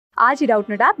आज ही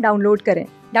Doubtnut app download करें।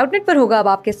 डाउटनट पर होगा अब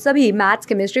आपके सभी मैथ्स,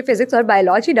 केमिस्ट्री, फिजिक्स और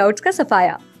बायोलॉजी डाउट्स का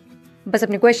सफाया। बस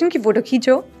अपने क्वेश्चन की फोटो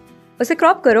खींचो, उसे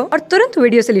क्रॉप करो और तुरंत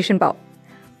वीडियो सोल्यूशन पाओ।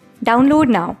 Download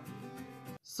now.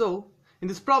 So, in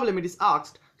this problem it is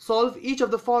asked, solve each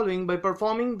of the following by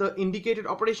performing the indicated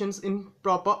operations in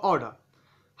proper order.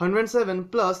 107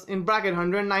 plus in bracket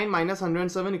 109 minus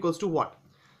 107 equals to what?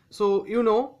 So, you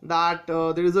know that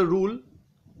there is a rule,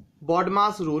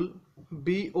 BODMAS rule,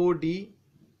 BODMAS,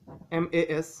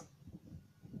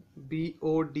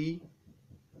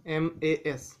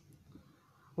 BODMAS,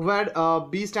 where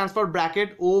B stands for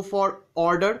bracket, O for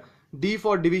order, D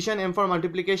for division, M for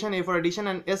multiplication, A for addition,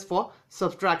 and S for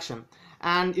subtraction.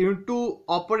 And you need to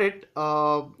operate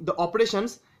the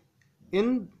operations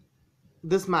in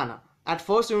this manner. At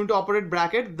first you need to operate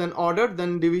bracket, then order,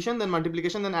 then division, then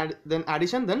multiplication, then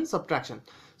addition, then subtraction.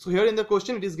 So here in the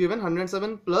question it is given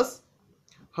 107 plus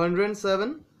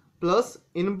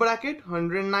in bracket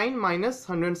 109 minus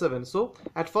 107. So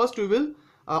at first we will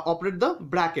operate the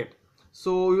bracket.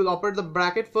 So we will operate the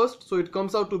bracket first. So it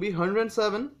comes out to be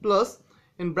 107 plus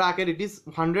in bracket it is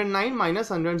 109 minus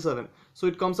 107. So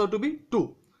it comes out to be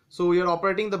 2. So we are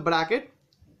operating the bracket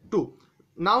 2.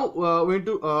 Now we need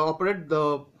to operate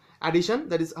the addition,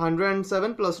 that is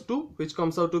 107 plus 2, which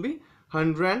comes out to be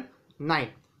 109.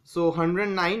 So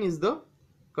 109 is the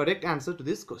correct answer to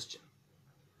this question.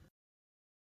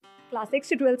 Class 6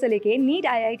 से 12 से लेके NEET,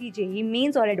 IIT, JEE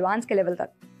mains और advance के level तक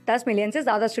 10 million से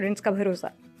ज्यादा students का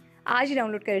भरोसा। आज ही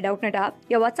डाउनलोड करें डाउटनट ऐप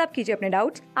या व्हाट्सएप कीजिए अपने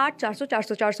डाउट्स 8400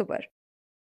 400 400 पर।